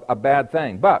been a bad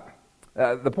thing. But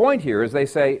the point here is they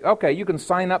say, okay, you can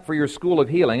sign up for your school of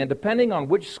healing, and depending on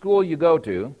which school you go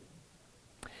to,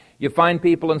 you find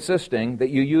people insisting that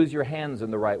you use your hands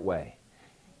in the right way.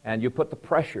 And you put the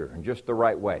pressure in just the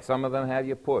right way. Some of them have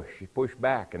you push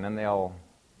back, and then they'll,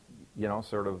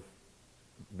 sort of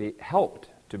be helped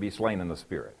to be slain in the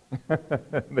Spirit.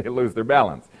 They lose their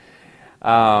balance.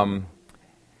 But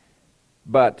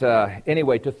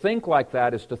anyway, to think like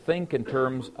that is to think in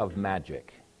terms of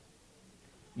magic.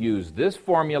 Use this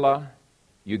formula,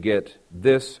 you get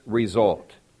this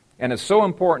result. And it's so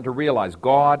important to realize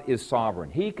God is sovereign.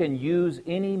 He can use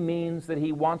any means that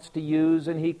He wants to use,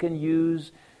 and He can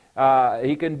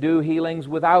do healings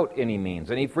without any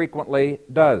means, and He frequently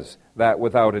does that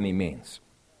without any means.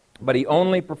 But He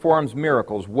only performs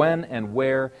miracles when and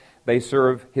where they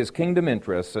serve His kingdom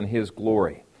interests and His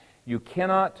glory. You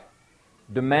cannot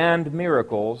demand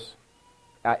miracles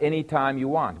any time you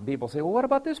want. People say, well, what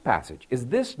about this passage? Is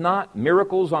this not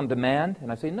miracles on demand?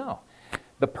 And I say, no.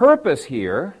 The purpose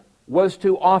here was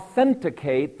to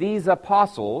authenticate these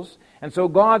apostles, and so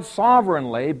God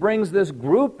sovereignly brings this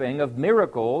grouping of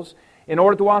miracles in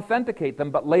order to authenticate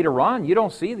them. But later on, you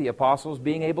don't see the apostles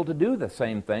being able to do the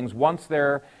same things once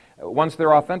they're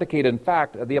authenticated. In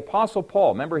fact, the Apostle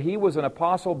Paul, remember, he was an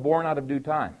apostle born out of due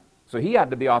time, so he had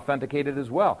to be authenticated as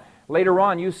well. Later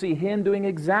on, you see him doing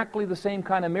exactly the same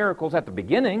kind of miracles at the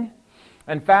beginning.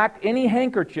 In fact, any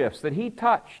handkerchiefs that he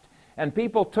touched and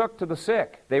people took to the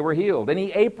sick, they were healed.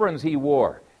 Any aprons he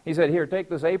wore, he said, here, take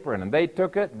this apron, and they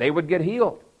took it, they would get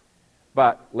healed.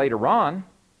 But later on,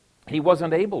 he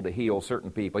wasn't able to heal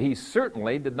certain people. He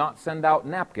certainly did not send out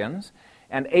napkins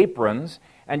and aprons,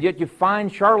 and yet you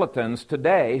find charlatans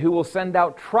today who will send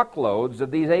out truckloads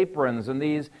of these aprons and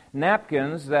these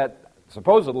napkins that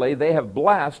supposedly they have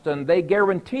blessed, and they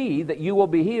guarantee that you will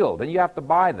be healed, and you have to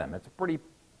buy them. It's a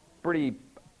pretty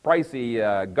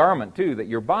pricey garment, too, that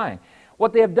you're buying.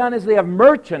 What they have done is they have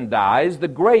merchandised the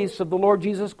grace of the Lord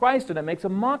Jesus Christ, and it makes a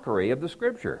mockery of the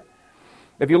Scripture.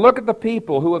 If you look at the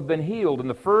people who have been healed in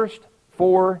the first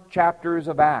 4 chapters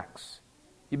of Acts,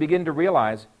 you begin to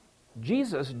realize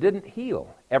Jesus didn't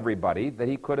heal everybody that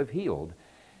He could have healed.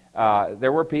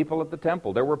 There were people at the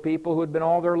temple. There were people who had been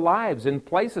all their lives in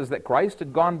places that Christ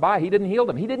had gone by. He didn't heal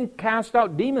them. He didn't cast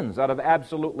out demons out of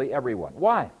absolutely everyone.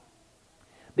 Why?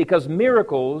 Because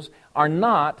miracles are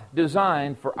not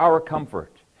designed for our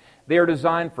comfort. They are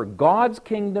designed for God's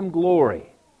kingdom glory.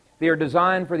 They are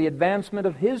designed for the advancement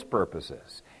of His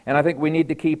purposes. And I think we need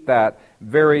to keep that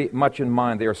very much in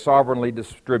mind. They are sovereignly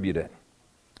distributed.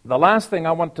 The last thing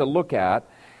I want to look at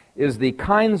is the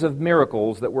kinds of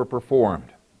miracles that were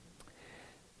performed.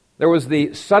 There was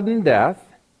the sudden death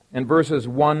in verses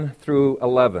 1 through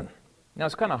 11. Now,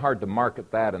 it's kind of hard to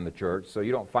market that in the church, so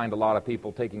you don't find a lot of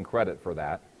people taking credit for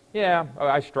that. Yeah,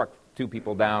 I struck 2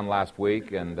 people down last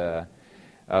week, and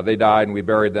they died, and we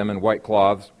buried them in white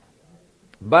cloths.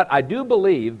 But I do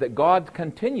believe that God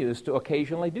continues to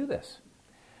occasionally do this.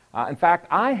 In fact,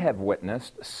 I have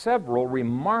witnessed several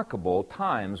remarkable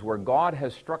times where God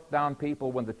has struck down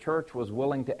people when the church was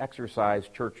willing to exercise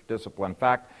church discipline. In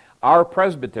fact, our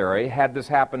presbytery had this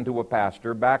happen to a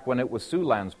pastor back when it was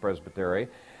Siouxlands Presbytery.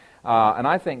 And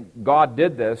I think God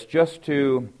did this just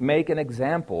to make an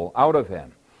example out of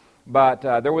him. But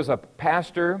there was a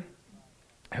pastor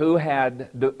who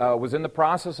was in the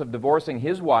process of divorcing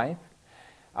his wife.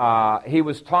 He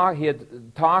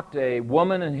had talked a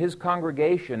woman in his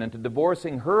congregation into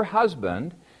divorcing her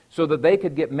husband so that they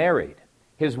could get married.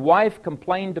 His wife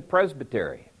complained to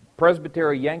Presbytery.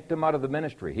 Presbytery yanked him out of the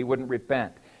ministry. He wouldn't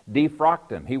repent.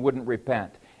 Defrocked him. He wouldn't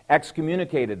repent.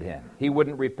 Excommunicated him. He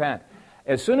wouldn't repent.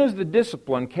 As soon as the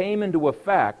discipline came into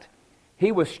effect,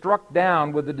 he was struck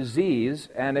down with a disease,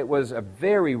 and it was a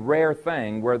very rare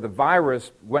thing where the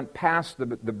virus went past the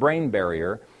brain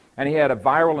barrier, and he had a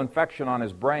viral infection on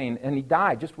his brain, and he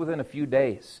died just within a few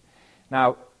days.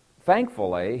 Now,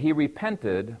 thankfully, he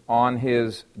repented on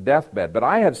his deathbed. But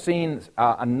I have seen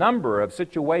a number of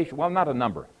situations, well, not a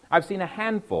number. I've seen a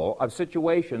handful of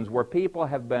situations where people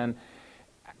have been,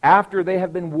 after they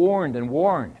have been warned and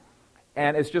warned,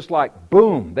 and it's just like,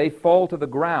 boom, they fall to the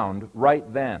ground right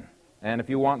then. And if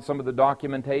you want some of the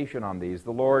documentation on these,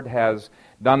 the Lord has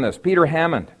done this. Peter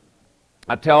Hammond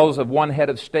tells of one head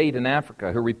of state in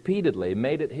Africa who repeatedly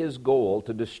made it his goal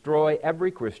to destroy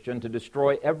every Christian, to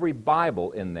destroy every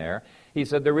Bible in there. He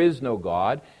said there is no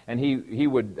God, and he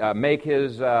would make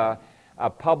his a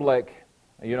public,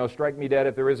 strike me dead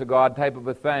if there is a God type of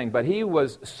a thing. But he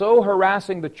was so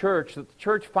harassing the church that the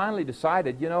church finally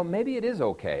decided, maybe it is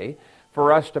okay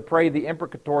for us to pray the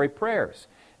imprecatory prayers.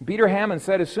 And Peter Hammond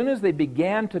said as soon as they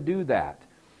began to do that,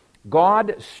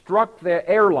 God struck the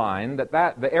airplane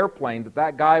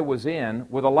that guy was in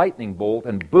with a lightning bolt,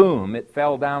 and boom, it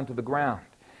fell down to the ground.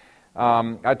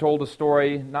 I told a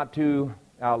story not too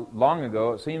long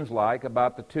ago, it seems like,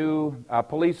 about the 2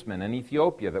 policemen in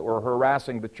Ethiopia that were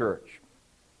harassing the church.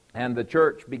 And the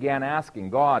church began asking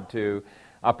God to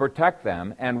protect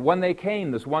them. And when they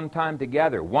came this one time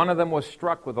together, one of them was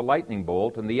struck with a lightning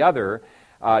bolt, and the other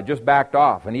just backed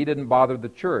off, and he didn't bother the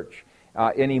church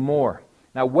anymore.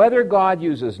 Now, whether God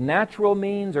uses natural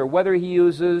means or whether He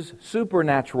uses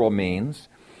supernatural means,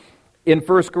 In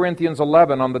 1 Corinthians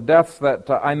 11, on the deaths that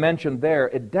I mentioned there,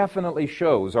 it definitely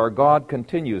shows our God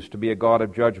continues to be a God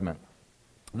of judgment.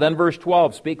 Then verse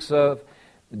 12 speaks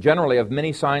generally of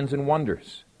many signs and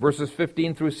wonders. Verses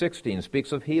 15 through 16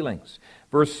 speaks of healings.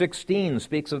 Verse 16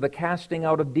 speaks of the casting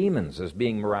out of demons as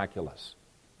being miraculous.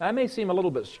 That may seem a little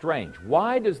bit strange.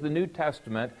 Why does the New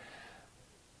Testament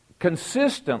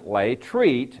consistently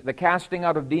treat the casting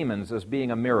out of demons as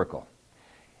being a miracle?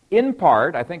 In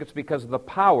part, I think it's because of the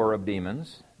power of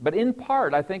demons, but in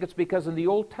part, I think it's because in the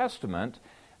Old Testament,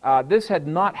 this had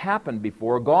not happened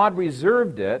before. God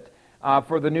reserved it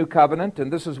for the New Covenant,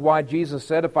 and this is why Jesus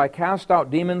said, "If I cast out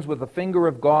demons with the finger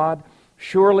of God,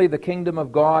 surely the kingdom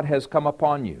of God has come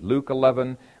upon you." Luke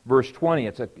 11, verse 20.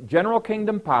 It's a general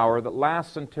kingdom power that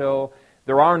lasts until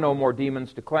there are no more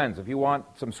demons to cleanse. If you want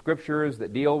some scriptures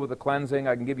that deal with the cleansing,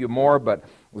 I can give you more, but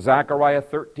Zechariah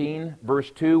 13,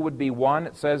 verse 2 would be one.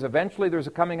 It says, eventually there's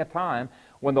coming a time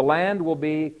when the land will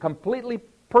be completely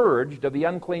purged of the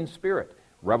unclean spirit.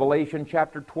 Revelation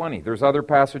chapter 20. There's other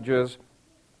passages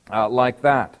like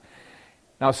that.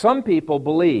 Now, some people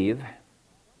believe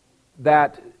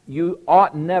that you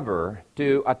ought never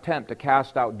to attempt to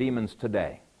cast out demons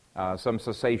today. Some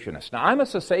cessationists. Now, I'm a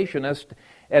cessationist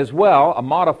as well, a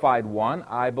modified one.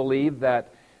 I believe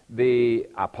that the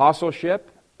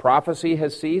apostleship, prophecy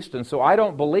has ceased, and so I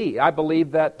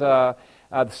believe that the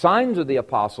signs of the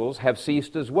apostles have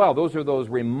ceased as well. Those are those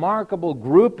remarkable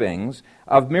groupings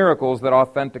of miracles that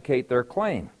authenticate their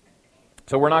claim.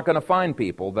 So we're not going to find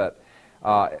people that,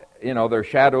 their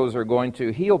shadows are going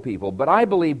to heal people. But I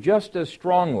believe just as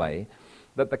strongly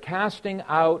that the casting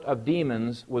out of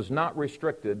demons was not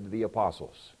restricted to the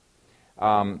apostles.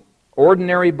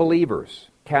 Ordinary believers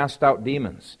cast out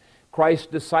demons. Christ's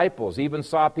disciples even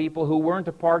saw people who weren't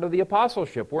a part of the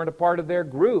apostleship, weren't a part of their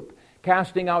group,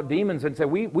 casting out demons and said,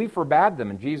 we forbade them.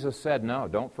 And Jesus said, no,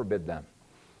 don't forbid them.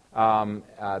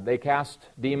 They cast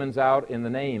demons out in the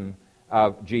name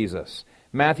of Jesus.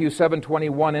 Matthew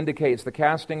 7:21 indicates the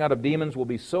casting out of demons will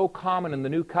be so common in the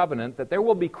new covenant that there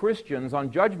will be Christians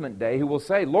on Judgment Day who will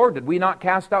say, Lord, did we not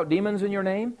cast out demons in your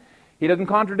name? He doesn't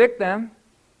contradict them.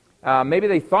 Maybe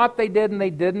they thought they did and they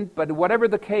didn't, but whatever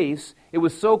the case, it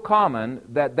was so common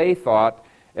that they thought,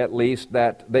 at least,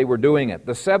 that they were doing it.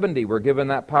 The 70 were given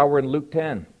that power in Luke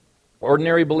 10.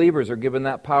 Ordinary believers are given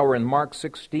that power in Mark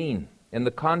 16. In the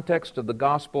context of the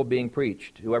gospel being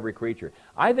preached to every creature.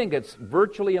 I think it's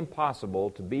virtually impossible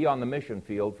to be on the mission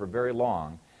field for very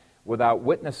long without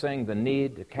witnessing the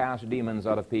need to cast demons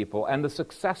out of people and the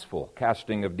successful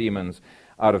casting of demons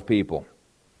out of people.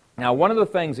 Now, one of the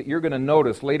things that you're going to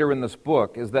notice later in this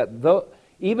book is that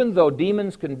even though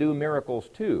demons can do miracles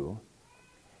too,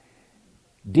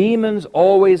 demons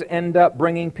always end up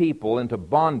bringing people into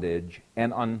bondage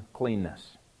and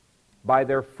uncleanness. By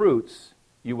their fruits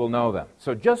you will know them.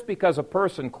 So just because a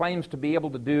person claims to be able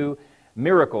to do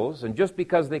miracles, and just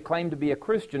because they claim to be a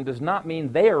Christian, does not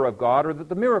mean they are of God or that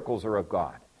the miracles are of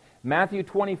God. Matthew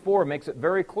 24 makes it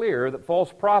very clear that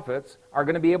false prophets are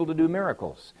going to be able to do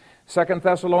miracles. 2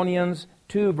 Thessalonians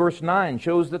 2 verse 9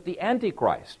 shows that the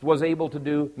Antichrist was able to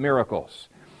do miracles.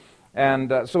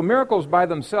 And so miracles by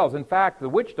themselves, in fact, the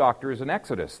witch doctors in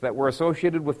Exodus that were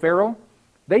associated with Pharaoh,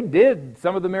 they did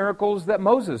some of the miracles that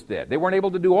Moses did. They weren't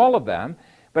able to do all of them,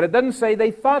 but it doesn't say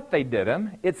they thought they did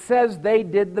them. It says they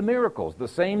did the miracles, the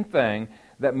same thing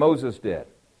that Moses did.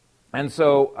 And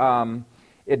so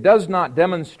it does not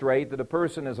demonstrate that a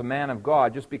person is a man of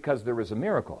God just because there is a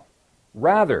miracle.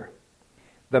 Rather,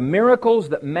 the miracles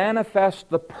that manifest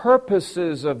the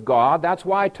purposes of God, that's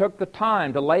why I took the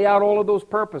time to lay out all of those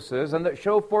purposes, and that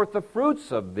show forth the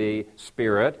fruits of the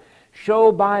Spirit,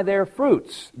 show by their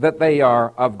fruits that they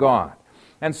are of God.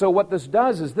 And so what this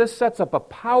does is this sets up a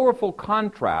powerful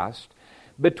contrast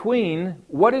between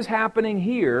what is happening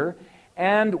here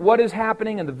and what is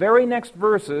happening in the very next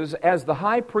verses as the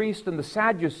high priest and the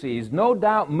Sadducees, no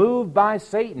doubt moved by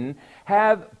Satan,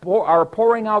 are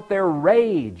pouring out their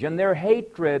rage and their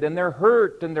hatred and their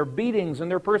hurt and their beatings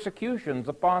and their persecutions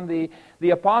upon the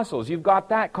apostles. You've got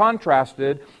that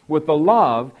contrasted with the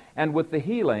love and with the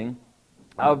healing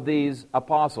of these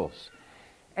apostles.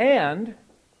 And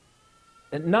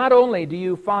not only do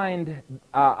you find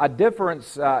a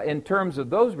difference in terms of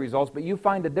those results, but you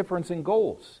find a difference in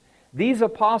goals. These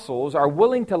apostles are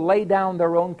willing to lay down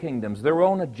their own kingdoms, their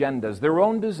own agendas, their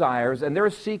own desires, and they're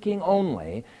seeking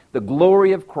only the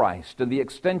glory of Christ and the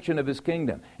extension of His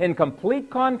kingdom. In complete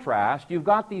contrast, you've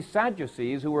got these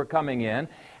Sadducees who are coming in,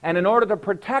 and in order to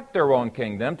protect their own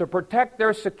kingdom, to protect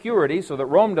their security so that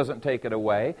Rome doesn't take it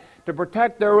away, to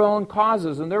protect their own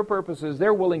causes and their purposes,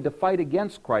 they're willing to fight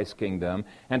against Christ's kingdom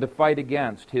and to fight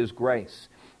against His grace.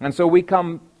 And so we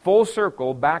come full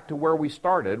circle back to where we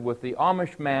started with the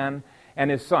Amish man and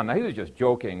his son. Now, he was just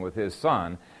joking with his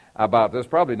son about this.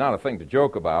 Probably not a thing to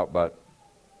joke about, but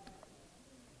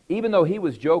even though he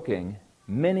was joking,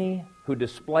 many who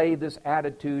display this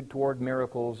attitude toward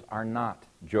miracles are not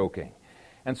joking.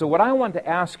 And so what I want to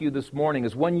ask you this morning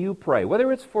is, when you pray,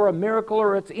 whether it's for a miracle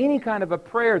or it's any kind of a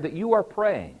prayer that you are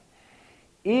praying,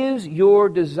 is your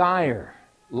desire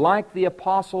like the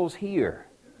apostles here,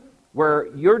 where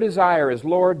your desire is,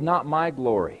 Lord, not my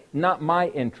glory, not my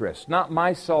interests, not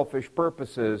my selfish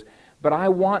purposes, but I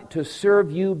want to serve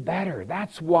you better.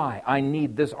 That's why I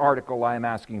need this article I am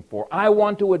asking for. I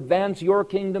want to advance your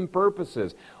kingdom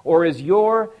purposes. Or is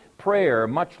your prayer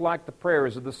much like the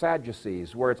prayers of the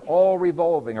Sadducees, where it's all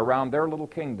revolving around their little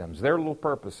kingdoms, their little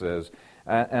purposes,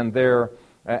 and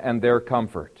their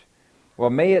comfort?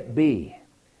 Well, may it be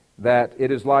that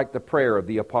it is like the prayer of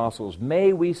the apostles.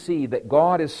 May we see that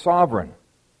God is sovereign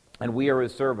and we are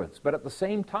His servants. But at the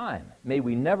same time, may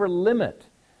we never limit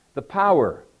the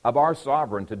power of our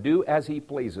sovereign to do as He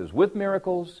pleases, with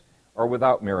miracles or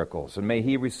without miracles. And may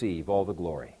He receive all the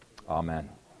glory. Amen.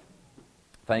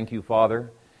 Thank you,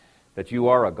 Father, that you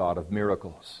are a God of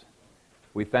miracles.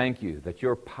 We thank you that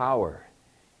your power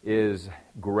is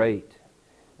great.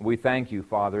 We thank you,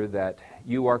 Father, that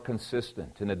you are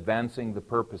consistent in advancing the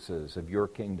purposes of your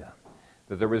kingdom,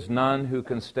 that there is none who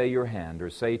can stay your hand or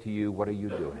say to you, what are you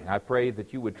doing? I pray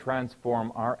that you would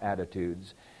transform our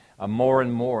attitudes more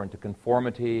and more into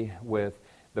conformity with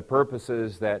the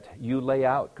purposes that you lay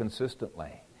out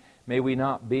consistently. May we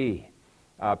not be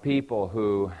people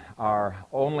who are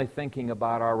only thinking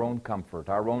about our own comfort,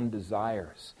 our own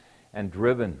desires, and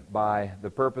driven by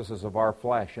the purposes of our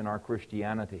flesh and our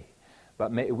Christianity.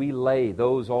 But may we lay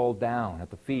those all down at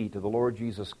the feet of the Lord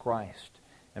Jesus Christ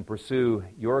and pursue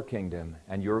your kingdom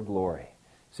and your glory,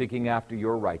 seeking after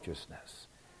your righteousness.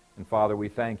 And Father, we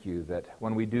thank you that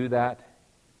when we do that,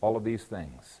 all of these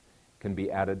things can be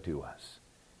added to us.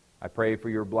 I pray for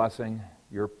your blessing,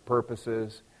 your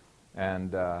purposes,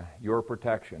 and your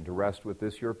protection to rest with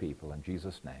this your people. In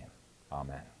Jesus' name,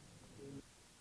 amen.